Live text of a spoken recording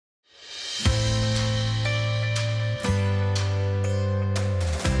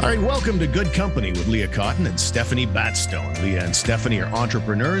All right, welcome to Good Company with Leah Cotton and Stephanie Batstone. Leah and Stephanie are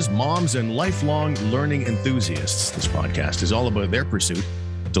entrepreneurs, moms, and lifelong learning enthusiasts. This podcast is all about their pursuit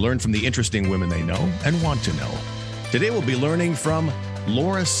to learn from the interesting women they know and want to know. Today, we'll be learning from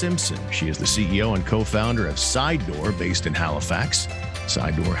Laura Simpson. She is the CEO and co-founder of Side Door, based in Halifax.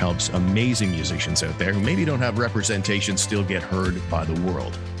 Side Door helps amazing musicians out there who maybe don't have representation still get heard by the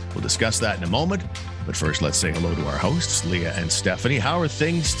world. We'll discuss that in a moment. But first, let's say hello to our hosts, Leah and Stephanie. How are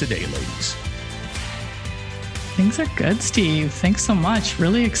things today, ladies? Things are good, Steve. Thanks so much.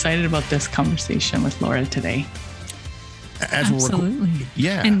 Really excited about this conversation with Laura today. Absolutely.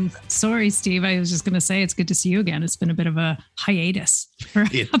 Yeah. And sorry, Steve, I was just going to say it's good to see you again. It's been a bit of a hiatus.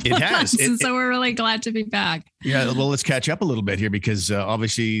 It has. So we're really glad to be back. Yeah. Well, let's catch up a little bit here because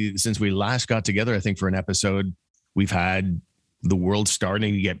obviously since we last got together, I think for an episode, we've had the world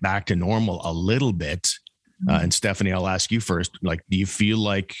starting to get back to normal a little bit. And Stephanie, I'll ask you first, like, do you feel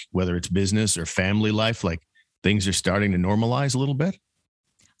like whether it's business or family life, like things are starting to normalize a little bit?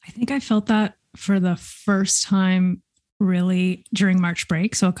 I think I felt that for the first time really during March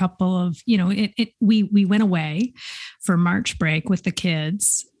break. So a couple of, we went away for March break with the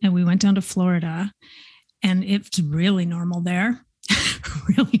kids and we went down to Florida and it's really normal there.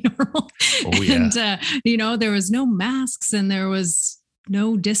 Really normal. Oh, yeah. And, there was no masks and there was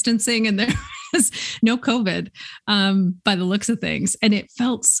no distancing and there was no COVID by the looks of things. And it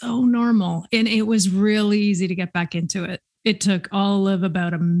felt so normal and it was really easy to get back into it. It took all of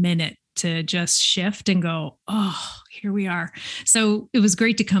about a minute to just shift and go, oh, here we are. So it was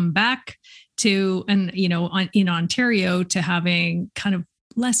great to come back to, and, in Ontario to having kind of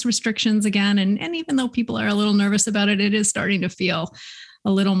less restrictions again. And even though people are a little nervous about it, it is starting to feel a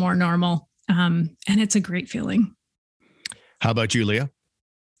little more normal. And it's a great feeling. How about you, Leah?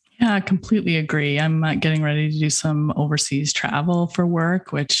 Yeah, I completely agree. I'm getting ready to do some overseas travel for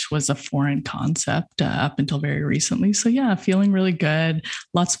work, which was a foreign concept up until very recently. So yeah, feeling really good.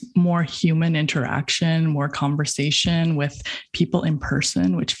 Lots more human interaction, more conversation with people in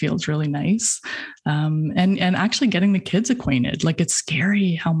person, which feels really nice. And actually getting the kids acquainted. Like it's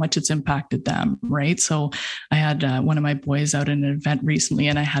scary how much it's impacted them, right? So I had one of my boys out at an event recently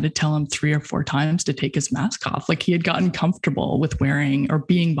and I had to tell him 3 or 4 times to take his mask off. Like he had gotten comfortable with wearing or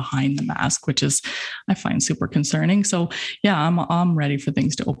being behind the mask, which is, I find super concerning. So yeah, I'm ready for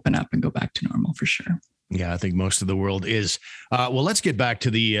things to open up and go back to normal for sure. Yeah, I think most of the world is. Well, let's get back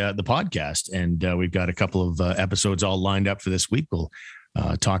to the podcast. And we've got a couple of episodes all lined up for this week. We'll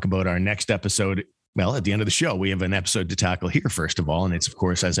talk about our next episode. Well, at the end of the show, we have an episode to tackle here, first of all. And it's, of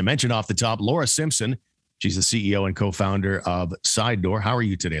course, as I mentioned off the top, Laura Simpson. She's the CEO and co-founder of Side Door. How are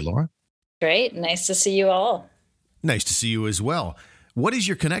you today, Laura? Great. Nice to see you all. Nice to see you as well. What is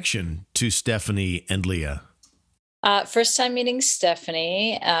your connection to Stephanie and Leah? First time meeting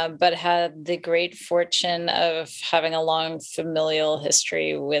Stephanie, but had the great fortune of having a long familial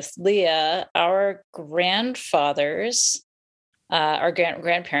history with Leah. Our grandfathers, our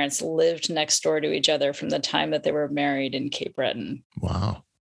grandparents lived next door to each other from the time that they were married in Cape Breton. Wow.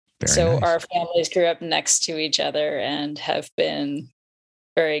 So nice. Our families grew up next to each other and have been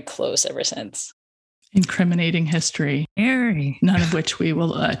very close ever since. Incriminating history, Very. none of which we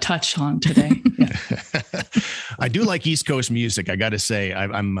will touch on today. Yeah. I do like East Coast music. I got to say,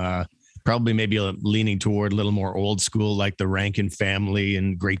 I'm probably maybe leaning toward a little more old school, like the Rankin Family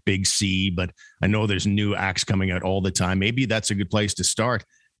and Great Big Sea. But I know there's new acts coming out all the time. Maybe that's a good place to start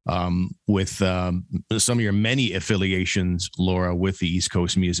with some of your many affiliations, Laura, with the East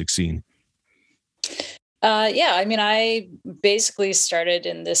Coast music scene. Yeah, I mean, I basically started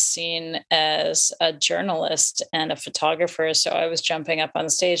in this scene as a journalist and a photographer. So I was jumping up on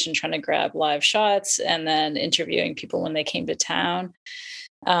stage and trying to grab live shots and then interviewing people when they came to town.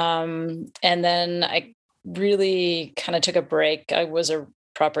 And then I really kind of took a break. I was a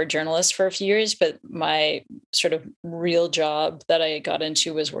proper journalist for a few years, but my sort of real job that I got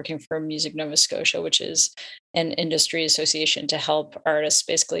into was working for Music Nova Scotia, which is an industry association to help artists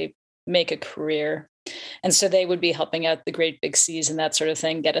basically make a career. And so they would be helping out the Great Big Seas and that sort of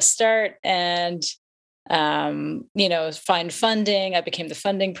thing, get a start and, find funding. I became the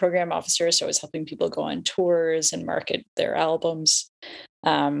funding program officer. So I was helping people go on tours and market their albums.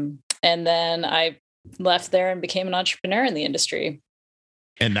 And then I left there and became an entrepreneur in the industry.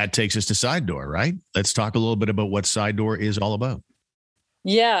 And that takes us to Side Door, right? Let's talk a little bit about what Side Door is all about.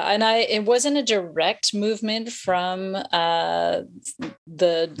 Yeah, and it wasn't a direct movement from the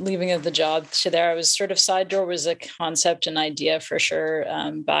leaving of the job to there. I was sort of Side Door was a concept and idea for sure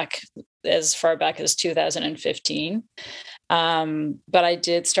back as far back as 2015. But I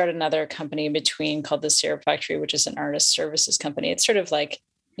did start another company in between called the Syrup Factory, which is an artist services company. It's sort of like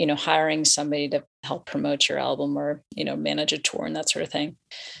hiring somebody to help promote your album or, manage a tour and that sort of thing.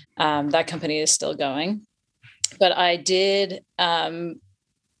 That company is still going. But I did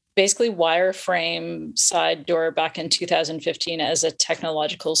basically wireframe Side Door back in 2015 as a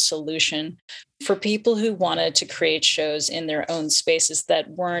technological solution for people who wanted to create shows in their own spaces that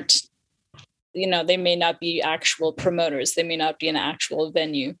weren't, they may not be actual promoters, they may not be an actual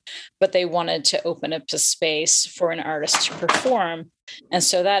venue, but they wanted to open up a space for an artist to perform. And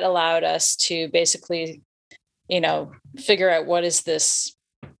so that allowed us to basically, figure out what does this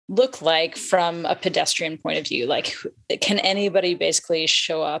look like from a pedestrian point of view? Like, can anybody basically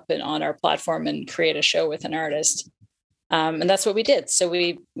show up and on our platform and create a show with an artist? And that's what we did. So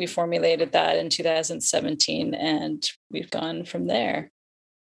we formulated that in 2017, and we've gone from there.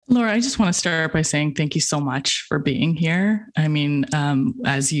 Laura, I just want to start by saying thank you so much for being here. I mean,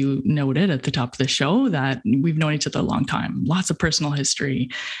 as you noted at the top of the show, that we've known each other a long time, lots of personal history.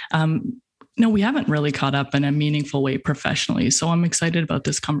 No, we haven't really caught up in a meaningful way professionally. So I'm excited about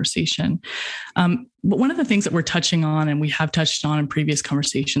this conversation. But one of the things that we're touching on, and we have touched on in previous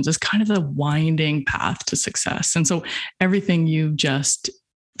conversations, is kind of the winding path to success. And so everything you just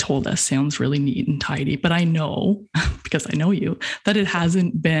told us sounds really neat and tidy, but I know, because I know you, that it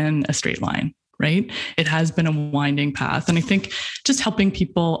hasn't been a straight line, right? It has been a winding path. And I think just helping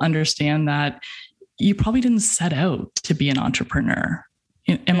people understand that you probably didn't set out to be an entrepreneur.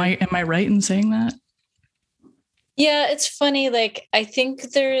 Am I right in saying that? Yeah, it's funny. Like, I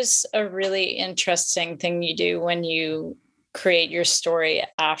think there's a really interesting thing you do when you create your story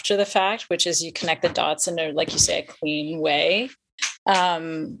after the fact, which is you connect the dots in a, like you say, a clean way.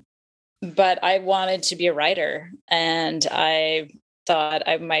 But I wanted to be a writer, and I thought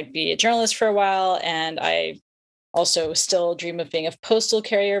I might be a journalist for a while. And I also still dream of being a postal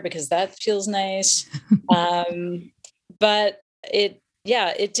carrier because that feels nice. But it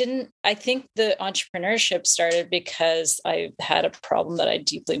didn't. I think the entrepreneurship started because I had a problem that I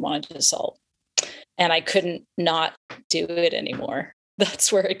deeply wanted to solve, and I couldn't not do it anymore.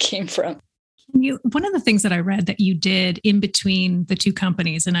 That's where it came from. One of the things that I read that you did in between the two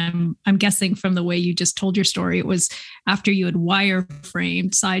companies, and I'm guessing from the way you just told your story, it was after you had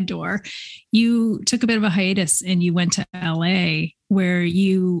wireframed Side Door, you took a bit of a hiatus and you went to LA, where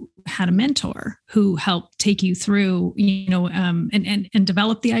you had a mentor who helped take you through, and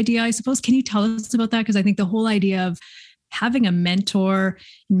develop the idea, I suppose. Can you tell us about that? Because I think the whole idea of having a mentorship,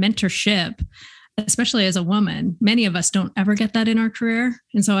 especially as a woman, many of us don't ever get that in our career.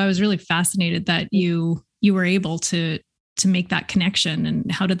 And so I was really fascinated that you were able to make that connection.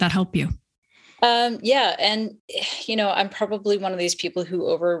 And how did that help you? Yeah. And, I'm probably one of these people who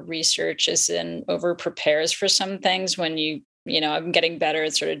over researches and over prepares for some things when I'm getting better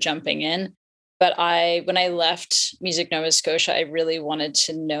at sort of jumping in. But when I left Music Nova Scotia, I really wanted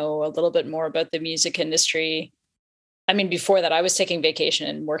to know a little bit more about the music industry. I mean, before that, I was taking vacation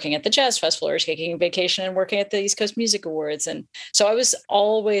and working at the Jazz Festival, or taking vacation and working at the East Coast Music Awards. And so I was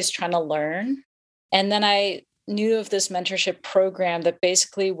always trying to learn. And then I knew of this mentorship program that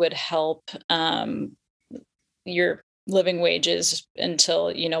basically would help your living wages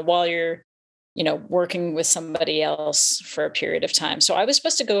until, while you're, working with somebody else for a period of time. So I was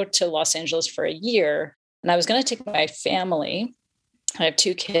supposed to go to Los Angeles for a year, and I was going to take my family. I have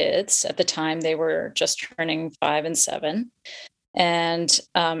 2 kids. At the time, they were just turning 5 and 7. And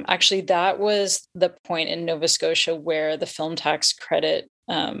actually, that was the point in Nova Scotia where the film tax credit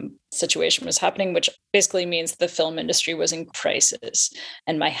situation was happening, which basically means the film industry was in crisis.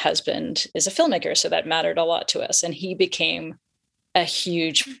 And my husband is a filmmaker, so that mattered a lot to us. And he became a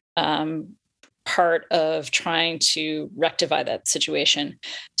huge part of trying to rectify that situation.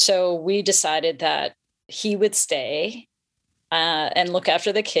 So we decided that he would stay and look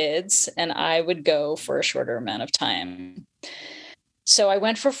after the kids, and I would go for a shorter amount of time. So I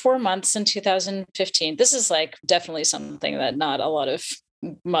went for 4 months in 2015. This is like definitely something that not a lot of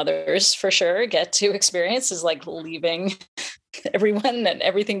mothers for sure get to experience, is like leaving everyone and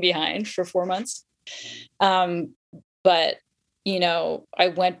everything behind for 4 months. But, I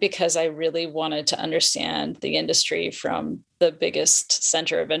went because I really wanted to understand the industry from the biggest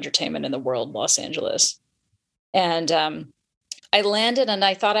center of entertainment in the world, Los Angeles. And I landed, and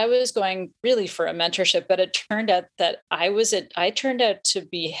I thought I was going really for a mentorship, but it turned out that I turned out to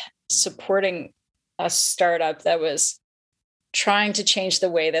be supporting a startup that was trying to change the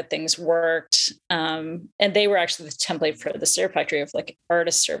way that things worked. And they were actually the template for the Syrup Factory of like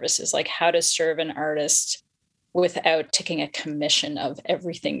artist services, like how to serve an artist without taking a commission of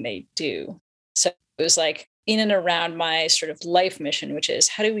everything they do. So it was like in and around my sort of life mission, which is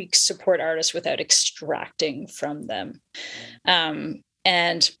how do we support artists without extracting from them?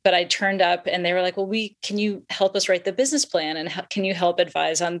 But I turned up and they were like, well, can you help us write the business plan? And can you help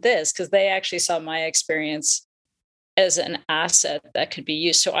advise on this? Because they actually saw my experience as an asset that could be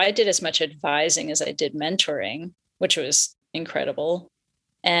used. So I did as much advising as I did mentoring, which was incredible.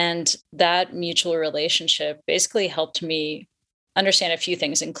 And that mutual relationship basically helped me understand a few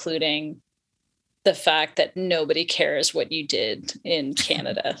things, including the fact that nobody cares what you did in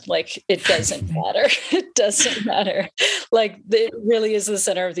Canada. Like, it doesn't matter. It doesn't matter. Like, it really is the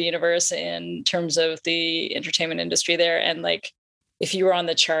center of the universe in terms of the entertainment industry there. And like, if you were on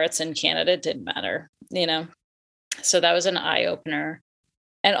the charts in Canada, it didn't matter, you know? So that was an eye opener.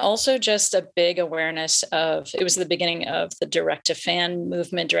 And also just a big awareness of, it was the beginning of the direct to fan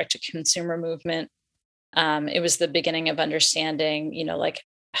movement, direct to consumer movement. It was the beginning of understanding, you know, like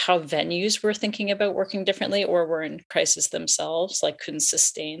how venues were thinking about working differently or were in crisis themselves, like couldn't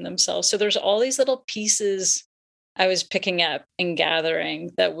sustain themselves. So there's all these little pieces I was picking up and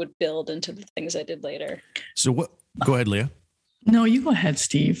gathering that would build into the things I did later. So go ahead, Leah. No, you go ahead,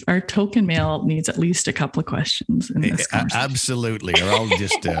 Steve. Our token mail needs at least a couple of questions in this conversation. Absolutely. Or I'll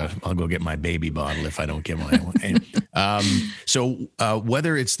just, I'll go get my baby bottle if I don't get my one. So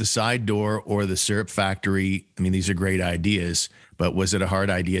whether it's the side door or the syrup factory, I mean, these are great ideas, but was it a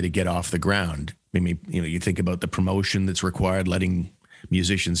hard idea to get off the ground? I mean, you know, you think about the promotion that's required, letting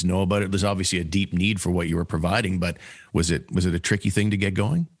musicians know about it. There's obviously a deep need for what you were providing, but was it a tricky thing to get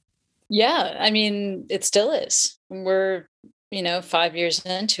going? Yeah. I mean, it still is. We're, 5 years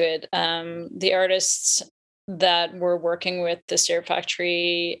into it. The artists that were working with the Syrup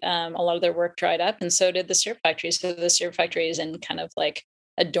Factory, a lot of their work dried up, and so did the Syrup Factory. So the Syrup Factory is in kind of like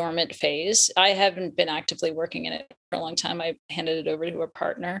a dormant phase. I haven't been actively working in it for a long time. I handed it over to a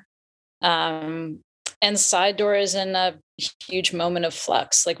partner. And Side Door is in a huge moment of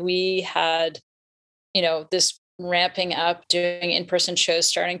flux. Like, we had, this ramping up, doing in-person shows,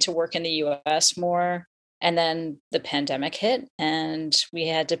 starting to work in the US more. And then the pandemic hit and we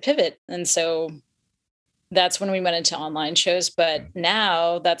had to pivot. And so that's when we went into online shows, but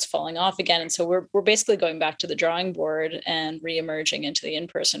now that's falling off again. And so we're basically going back to the drawing board and reemerging into the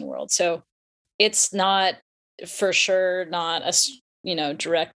in-person world. So it's not, for sure, not a,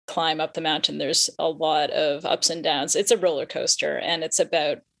 direct climb up the mountain. There's a lot of ups and downs. It's a roller coaster, and it's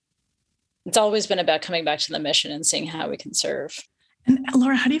always been about coming back to the mission and seeing how we can serve. And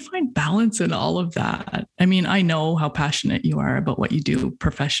Laura, how do you find balance in all of that? I mean, I know how passionate you are about what you do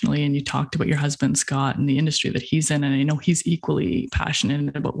professionally, and you talked about your husband, Scott, and the industry that he's in. And I know he's equally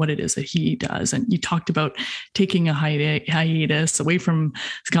passionate about what it is that he does. And you talked about taking a hiatus away from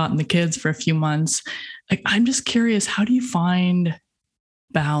Scott and the kids for a few months. Like, I'm just curious, how do you find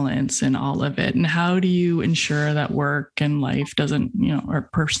balance in all of it? And how do you ensure that work and life doesn't, or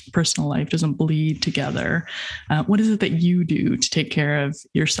personal life doesn't bleed together? What is it that you do to take care of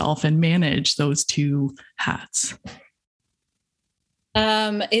yourself and manage those two hats?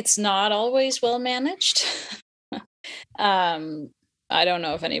 It's not always well managed. I don't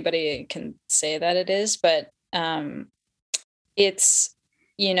know if anybody can say that it is, but it's,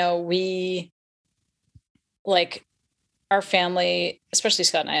 we, like, our family, especially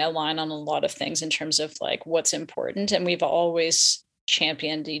Scott and I, align on a lot of things in terms of like what's important. And we've always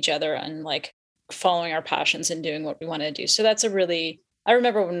championed each other on like following our passions and doing what we want to do. So that's I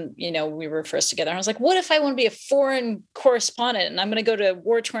remember when, we were first together, I was like, what if I want to be a foreign correspondent and I'm going to go to a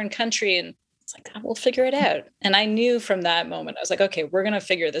war-torn country? And it's like, we'll figure it out. And I knew from that moment, I was like, okay, we're going to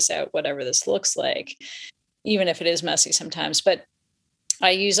figure this out, whatever this looks like, even if it is messy sometimes. But I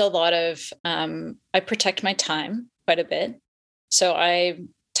use a lot of, I protect my time quite a bit. So I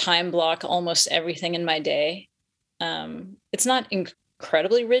time block almost everything in my day. It's not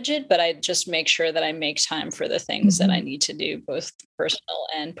incredibly rigid, but I just make sure that I make time for the things that I need to do, both personal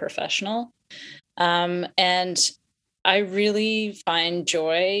and professional. And I really find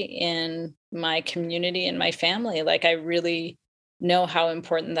joy in my community and my family. Like, I really know how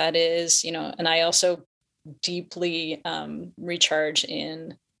important that is, and I also deeply recharge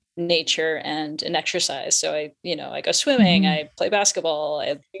in nature and in exercise. So I go swimming, I play basketball,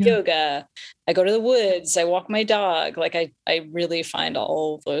 I do yoga, I go to the woods, I walk my dog. Like, I really find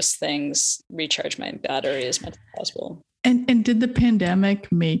all those things recharge my battery as much as possible. And did the pandemic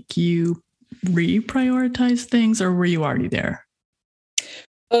make you reprioritize things, or were you already there?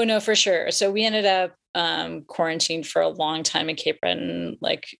 Oh no, for sure. So we ended up quarantined for a long time in Cape Breton,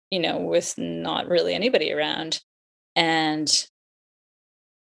 like, with not really anybody around. And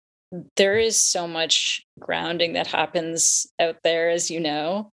there is so much grounding that happens out there, as you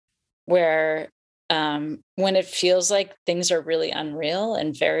know, where when it feels like things are really unreal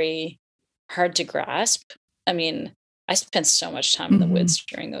and very hard to grasp. I mean, I spent so much time in the woods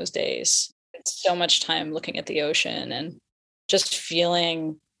during those days. So much time looking at the ocean and just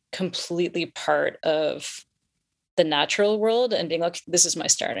feeling completely part of the natural world and being like, this is my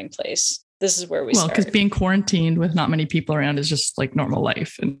starting place. This is where we start. Well, because being quarantined with not many people around is just like normal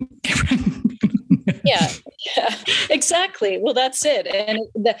life. And yeah, exactly. Well, that's it. And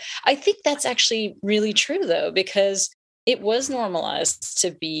I think that's actually really true, though, because it was normalized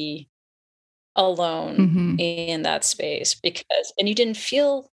to be alone in that space and you didn't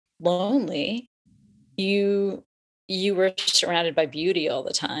feel lonely. You were surrounded by beauty all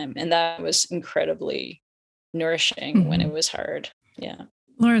the time. And that was incredibly nourishing when it was hard. Yeah.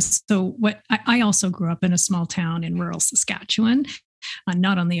 Laura, so I also grew up in a small town in rural Saskatchewan,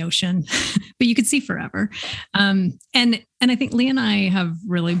 not on the ocean, but you could see forever. And I think Leah and I have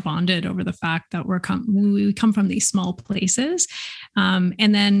really bonded over the fact that we come from these small places.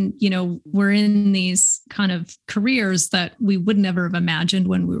 And then, we're in these kind of careers that we would never have imagined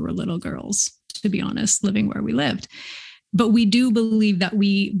when we were little girls, to be honest, living where we lived. But we do believe that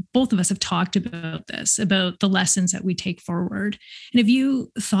both of us have talked about this, about the lessons that we take forward. And if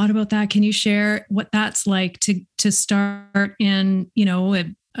you thought about that, can you share what that's like to start in,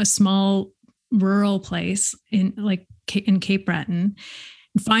 a small rural place in Cape Breton,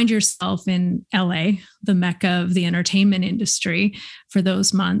 and find yourself in LA, the mecca of the entertainment industry for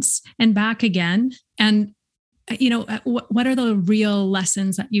those months, and back again? And, what are the real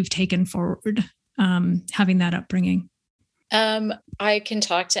lessons that you've taken forward, having that upbringing? I can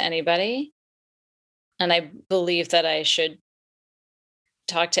talk to anybody, and I believe that I should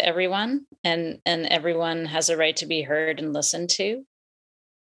talk to everyone, and everyone has a right to be heard and listened to.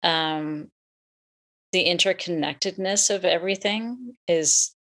 The interconnectedness of everything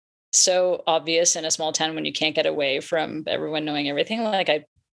is so obvious in a small town when you can't get away from everyone knowing everything. Like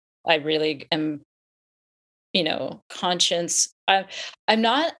I really am, conscious. I'm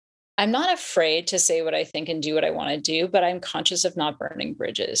not afraid to say what I think and do what I want to do, but I'm conscious of not burning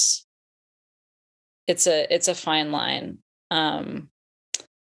bridges. It's a fine line. And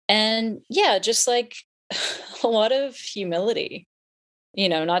yeah, just like a lot of humility,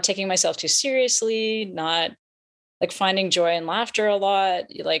 not taking myself too seriously, not like finding joy and laughter a lot,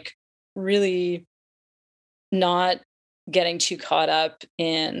 like really not getting too caught up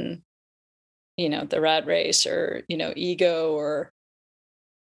in, the rat race or, ego or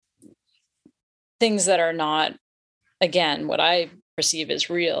things that are not, again, what I perceive as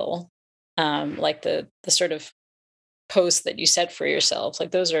real, like the sort of posts that you set for yourself,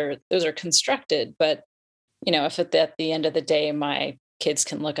 like those are constructed. But if at the end of the day, my kids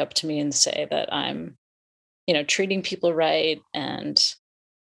can look up to me and say that I'm, treating people right and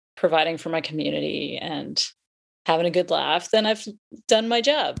providing for my community and having a good laugh, then I've done my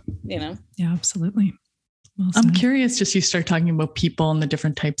job. Yeah, absolutely. Well, I'm curious, just you start talking about people and the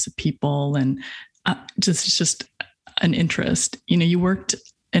different types of people, and just an interest. You worked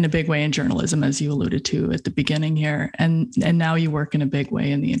in a big way in journalism, as you alluded to at the beginning here, and now you work in a big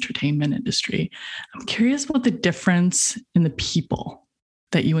way in the entertainment industry. I'm curious about the difference in the people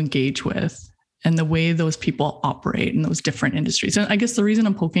that you engage with and the way those people operate in those different industries. And I guess the reason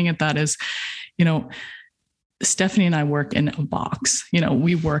I'm poking at that is, Stephanie and I work in a box.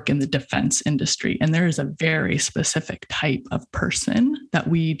 We work in the defense industry, and there is a very specific type of person that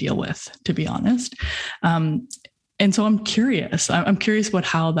we deal with, to be honest. And so I'm curious. I'm curious about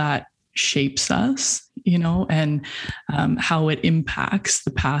how that shapes us, and how it impacts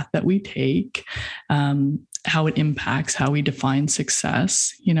the path that we take, how it impacts how we define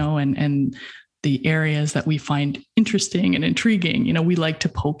success, and the areas that we find interesting and intriguing. We like to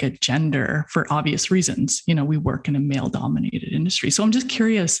poke at gender for obvious reasons. We work in a male-dominated industry. So I'm just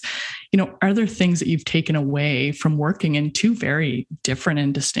curious, are there things that you've taken away from working in two very different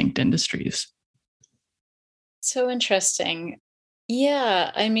and distinct industries? So interesting.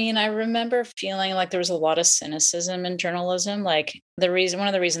 Yeah. I mean, I remember feeling like there was a lot of cynicism in journalism. Like one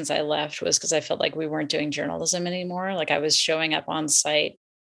of the reasons I left was because I felt like we weren't doing journalism anymore. Like I was showing up on site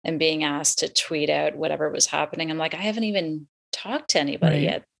and being asked to tweet out whatever was happening. I'm like, I haven't even talked to anybody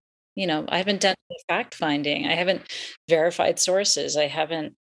yet. I haven't done fact finding. I haven't verified sources. I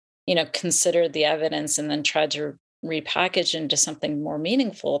haven't, considered the evidence and then tried to repackage into something more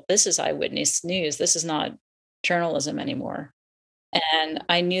meaningful. This is eyewitness news. This is not journalism anymore. And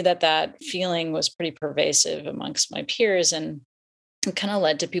I knew that feeling was pretty pervasive amongst my peers, and it kind of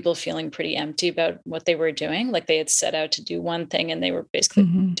led to people feeling pretty empty about what they were doing. Like they had set out to do one thing and they were basically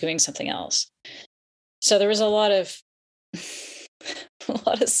doing something else. So there was a lot of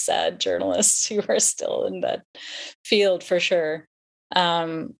sad journalists who are still in that field for sure.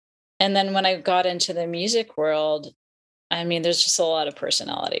 And then when I got into the music world, I mean, there's just a lot of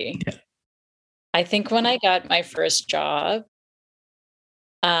personality. Yeah. I think when I got my first job,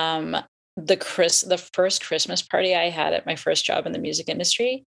 the first Christmas party I had at my first job in the music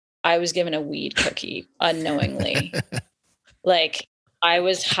industry, I was given a weed cookie unknowingly. Like, I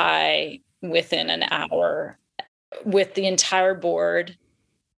was high within an hour with the entire board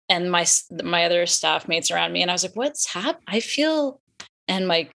and my other staff mates around me. And I was like, what's happened? I feel, and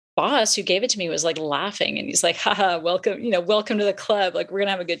my boss who gave it to me was like laughing, and he's like, haha, welcome to the club. Like, we're going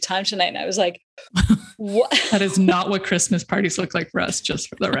to have a good time tonight. And I was like, what? That is not what Christmas parties look like for us, just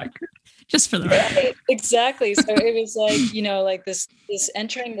for the record. Just for the record. Right, exactly. So it was like, like this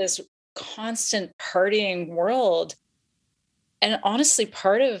entering this constant partying world. And honestly,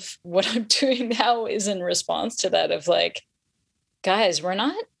 part of what I'm doing now is in response to that, of like, guys, we're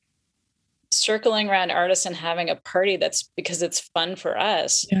not circling around artists and having a party that's because it's fun for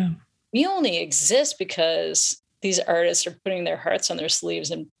us. Yeah. We only exist because these artists are putting their hearts on their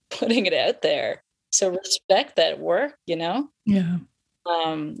sleeves and putting it out there. So respect that work, Yeah.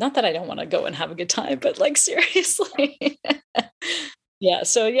 Not that I don't want to go and have a good time, but like, seriously. Yeah.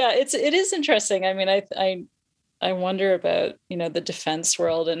 So yeah, it is interesting. I mean, I wonder about, the defense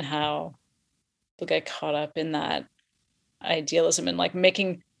world and how people get caught up in that idealism and like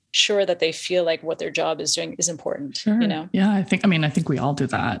making sure that they feel like what their job is doing is important. Sure. Yeah. I think we all do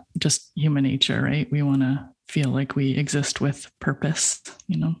that. Just human nature, right? We want to feel like we exist with purpose,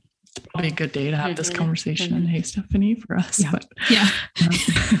 It's probably a good day to have this conversation. Hey, Stephanie, for us. Yeah. But,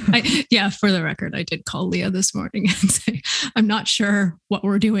 Yeah. For the record, I did call Leah this morning and say, I'm not sure what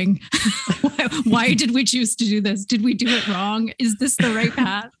we're doing. Why did we choose to do this? Did we do it wrong? Is this the right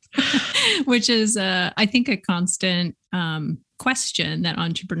path? Which is, I think, a constant question that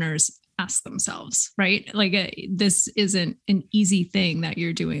entrepreneurs ask themselves, right? Like, this isn't an easy thing that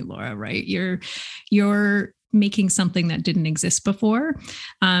you're doing, Laura, right? You're making something that didn't exist before.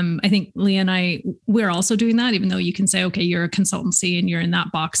 I think Leah and I, we're also doing that, even though you can say, okay, you're a consultancy and you're in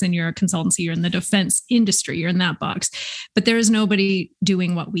that box, and you're a consultancy, you're in the defense industry, you're in that box, but there is nobody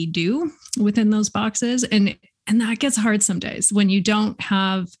doing what we do within those boxes. And that gets hard some days when you don't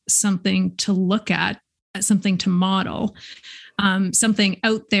have something to look at, something to model, something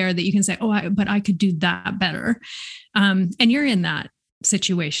out there that you can say, but I could do that better. And you're in that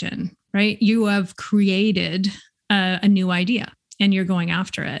situation, right? You have created a new idea and you're going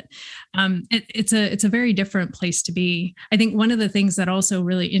after it. It's a very different place to be. I think one of the things that also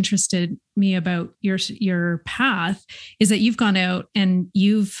really interested me about your path is that you've gone out and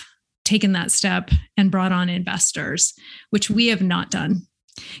you've taken that step and brought on investors, which we have not done.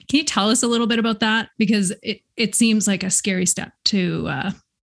 Can you tell us a little bit about that? Because it seems like a scary step to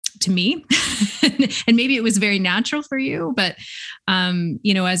me, and maybe it was very natural for you, but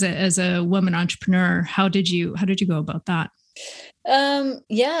as a woman entrepreneur, how did you go about that?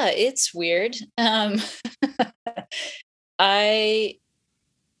 Yeah, it's weird.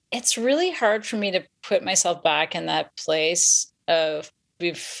 It's really hard for me to put myself back in that place of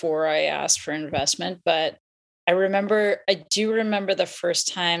before I asked for investment, but I do remember the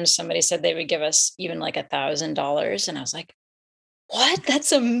first time somebody said they would give us even like $1,000. And I was like, what?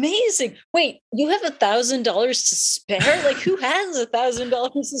 That's amazing. Wait, you have $1,000 to spare? Like, who has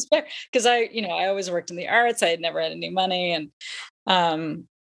 $1,000 to spare? Because I always worked in the arts. I had never had any money. And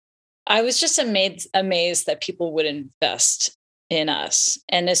I was just amazed that people would invest in us.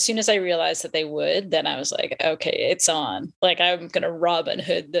 And as soon as I realized that they would, then I was like, okay, it's on. Like, I'm going to Robin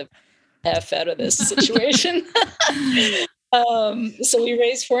Hood the F out of this situation. So we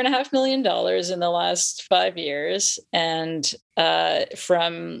raised $4.5 million in the last 5 years, and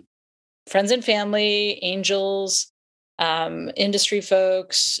from friends and family, angels, industry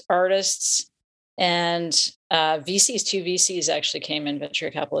folks, artists, and VCs. 2 VCs actually came in,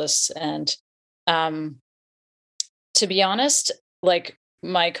 venture capitalists. And to be honest, like,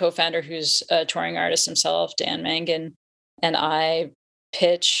 my co-founder, who's a touring artist himself, Dan Mangan, and I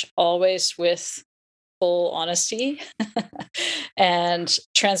pitch always with full honesty and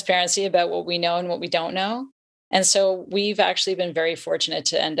transparency about what we know and what we don't know. And so we've actually been very fortunate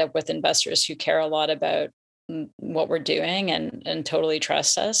to end up with investors who care a lot about what we're doing and totally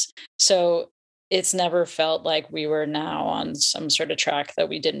trust us. So it's never felt like we were now on some sort of track that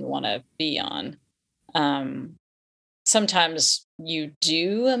we didn't want to be on. Sometimes you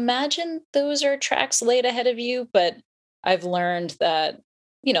do imagine those are tracks laid ahead of you, but I've learned that,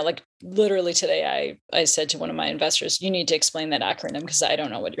 like, literally today, I said to one of my investors, you need to explain that acronym because I don't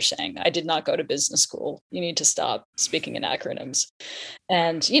know what you're saying. I did not go to business school. You need to stop speaking in acronyms.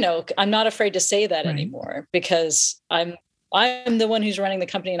 And, I'm not afraid to say that anymore, because I'm I'm the one who's running the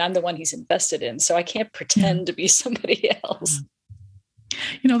company and I'm the one he's invested in. So I can't pretend to be somebody else.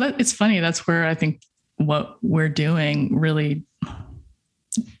 That it's funny. That's where I think what we're doing really,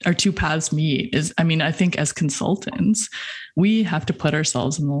 our two paths meet is, I think as consultants, we have to put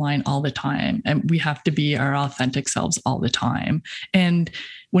ourselves in the line all the time, and we have to be our authentic selves all the time. And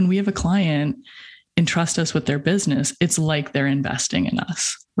when we have a client entrust us with their business, it's like they're investing in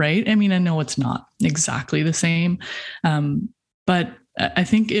us, right? I know it's not exactly the same, but I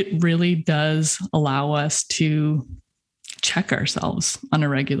think it really does allow us to check ourselves on a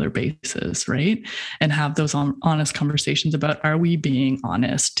regular basis, right? And have those honest conversations about, are we being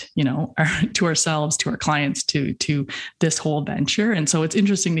honest, to ourselves, to our clients, to this whole venture. And so it's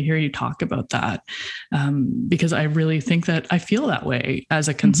interesting to hear you talk about that, because I really think that I feel that way as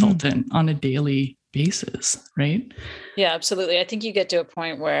a consultant on a daily basis, right? Yeah, absolutely. I think you get to a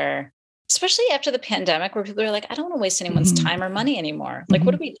point where, especially after the pandemic, where people are like, I don't want to waste anyone's time or money anymore. Like,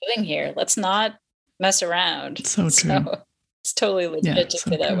 what are we doing here? Let's not mess around. So true. It's totally legit to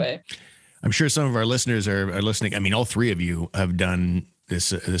feel that way. I'm sure some of our listeners are listening. All three of you have done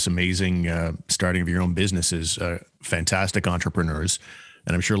this amazing starting of your own businesses, fantastic entrepreneurs.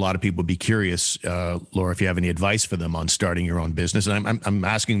 And I'm sure a lot of people would be curious, Laura, if you have any advice for them on starting your own business. And I'm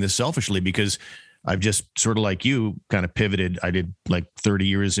asking this selfishly because I've just sort of like you kind of pivoted. I did like 30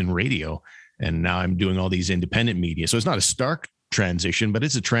 years in radio, and now I'm doing all these independent media. So it's not a stark transition, but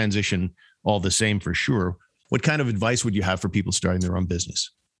it's a transition all the same for sure. What kind of advice would you have for people starting their own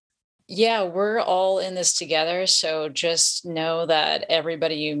business? Yeah, we're all in this together. So just know that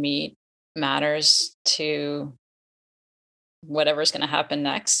everybody you meet matters to whatever's going to happen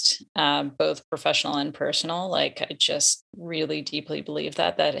next, both professional and personal. Like, I just really deeply believe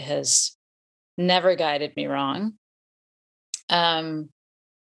that has never guided me wrong. And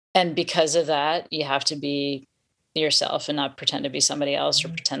because of that, you have to be yourself and not pretend to be somebody else or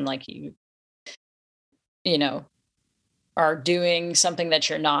pretend like you are doing something that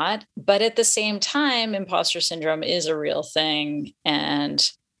you're not. But at the same time, imposter syndrome is a real thing,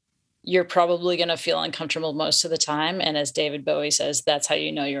 and you're probably going to feel uncomfortable most of the time. And as David Bowie says, that's how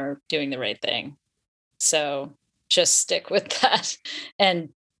you know you're doing the right thing. So just stick with that and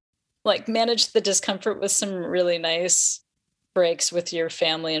like manage the discomfort with some really nice breaks with your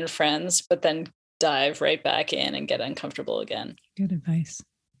family and friends, but then dive right back in and get uncomfortable again. Good advice.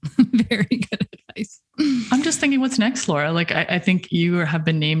 Very good advice. I'm just thinking, what's next, Laura? Like, I think you have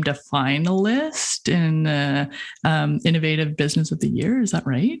been named a finalist in the Innovative Business of the Year. Is that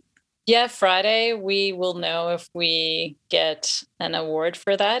right? Yeah, Friday we will know if we get an award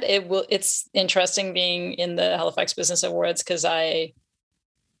for that. It's interesting being in the Halifax Business Awards because I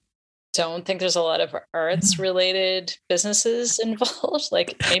don't think there's a lot of arts related businesses involved,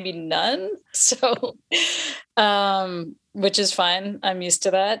 like maybe none. So, which is fine. I'm used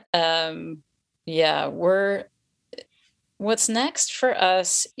to that. What's next for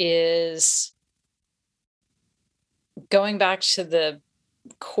us is going back to the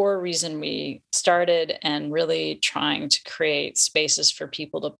core reason we started and really trying to create spaces for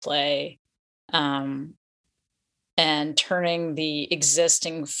people to play, and turning the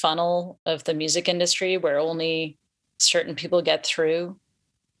existing funnel of the music industry where only certain people get through,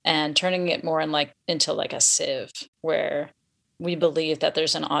 and turning it more into like a sieve where we believe that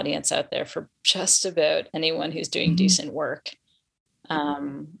there's an audience out there for just about anyone who's doing decent work.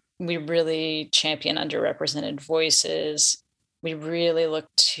 We really champion underrepresented voices. We really look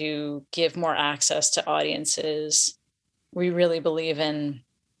to give more access to audiences. We really believe in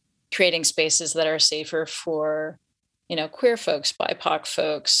creating spaces that are safer for, queer folks, BIPOC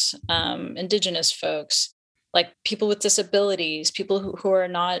folks, Indigenous folks, like people with disabilities, people who are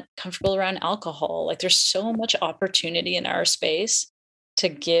not comfortable around alcohol. Like, there's so much opportunity in our space to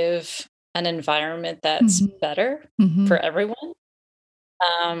give an environment that's better for everyone.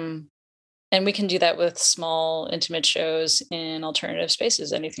 And we can do that with small, intimate shows in alternative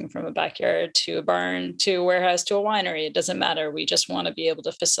spaces, anything from a backyard to a barn to a warehouse to a winery. It doesn't matter. We just want to be able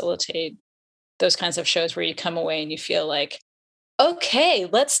to facilitate those kinds of shows where you come away and you feel like, okay,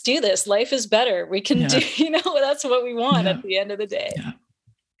 let's do this. Life is better. We can do, that's what we want at the end of the day. Yeah.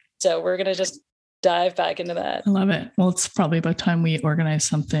 So we're going to just dive back into that. I love it. Well, it's probably about time we organize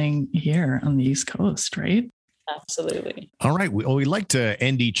something here on the East Coast, right? Absolutely. All right. We like to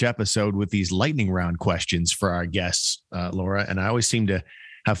end each episode with these lightning round questions for our guests, Laura, and I always seem to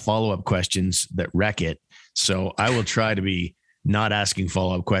have follow-up questions that wreck it. So I will try to be not asking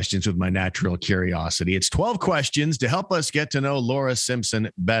follow-up questions with my natural curiosity. It's 12 questions to help us get to know Laura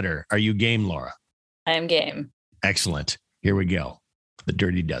Simpson better. Are you game, Laura? I am game. Excellent. Here we go. The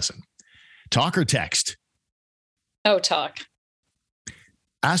Dirty Dozen. Talk or text? Oh, talk.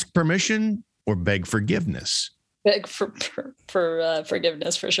 Ask permission or beg forgiveness? Beg for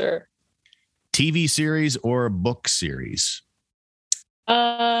forgiveness for sure. TV series or book series?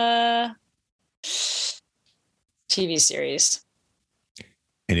 TV series.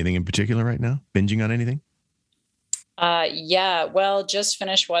 Anything in particular right now? Binging on anything? Yeah. Well, just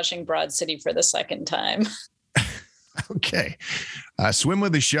finished watching Broad City for the second time. Okay. Swim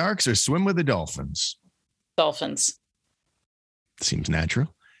with the sharks or swim with the dolphins? Dolphins. Seems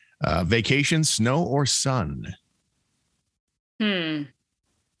natural. Vacation, snow or sun?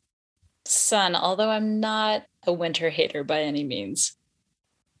 Sun, although I'm not a winter hater by any means.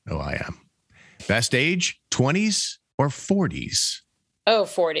 Oh, I am. Best age, 20s or 40s? Oh,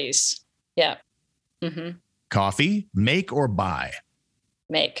 40s. Yeah. Coffee, make or buy?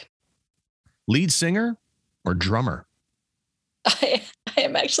 Make. Lead singer or drummer? I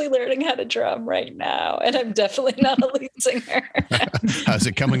am actually learning how to drum right now, and I'm definitely not a lead singer. How's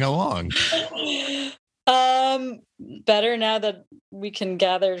it coming along? Better now that we can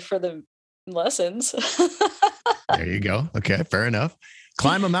gather for the lessons. There you go. Okay, fair enough.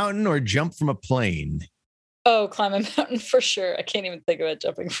 Climb a mountain or jump from a plane? Oh, climb a mountain for sure. I can't even think about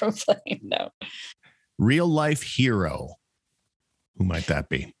jumping from a plane. No. Real life hero. Who might that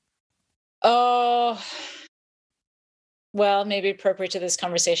be? Oh, well, maybe appropriate to this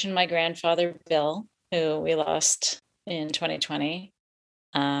conversation, my grandfather, Bill, who we lost in 2020.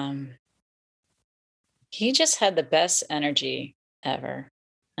 He just had the best energy ever,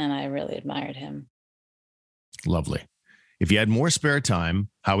 and I really admired him. Lovely. If you had more spare time,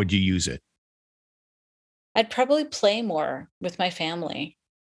 how would you use it? I'd probably play more with my family.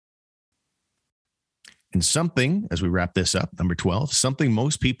 And something, as we wrap this up, number 12, something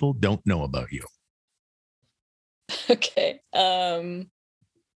most people don't know about you. Okay.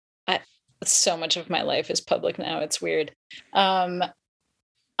 So much of my life is public now. It's weird. I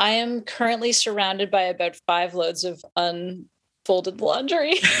am currently surrounded by about 5 loads of unfolded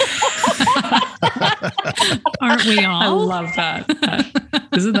laundry. Aren't we all? I love that.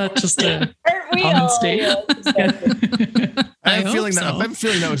 Isn't that just a common state? Yes, exactly. I'm hope feeling so. I'm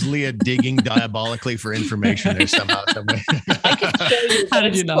feeling that was Leah digging diabolically for information there somehow. I could show you, How but did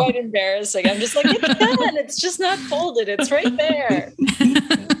it's you know? quite embarrassing. I'm just like, it's done. It's just not folded. It's right there.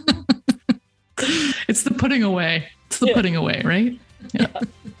 It's the putting away. It's the putting away, right? Yeah.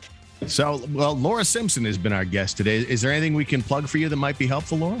 So, well, Laura Simpson has been our guest today. Is there anything we can plug for you that might be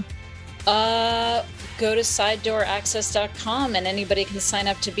helpful, Laura? Go to sidedooraccess.com and anybody can sign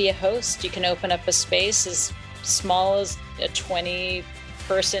up to be a host. You can open up a space as small as a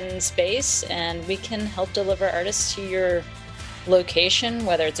 20-person space, and we can help deliver artists to your location,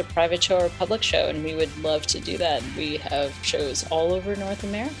 whether it's a private show or a public show, and we would love to do that. We have shows all over North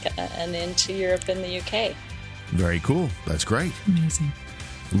America and into Europe and the UK. Very cool. That's great. Amazing.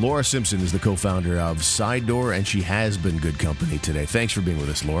 Laura Simpson is the co-founder of Side Door, and she has been good company today. Thanks for being with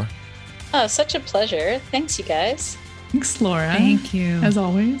us, Laura. Oh, such a pleasure. Thanks, you guys. Thanks, Laura. Thank you. As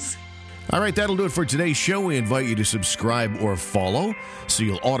always. All right, that'll do it for today's show. We invite you to subscribe or follow so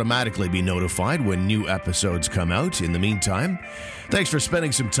you'll automatically be notified when new episodes come out. In the meantime, thanks for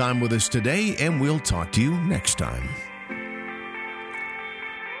spending some time with us today, and we'll talk to you next time.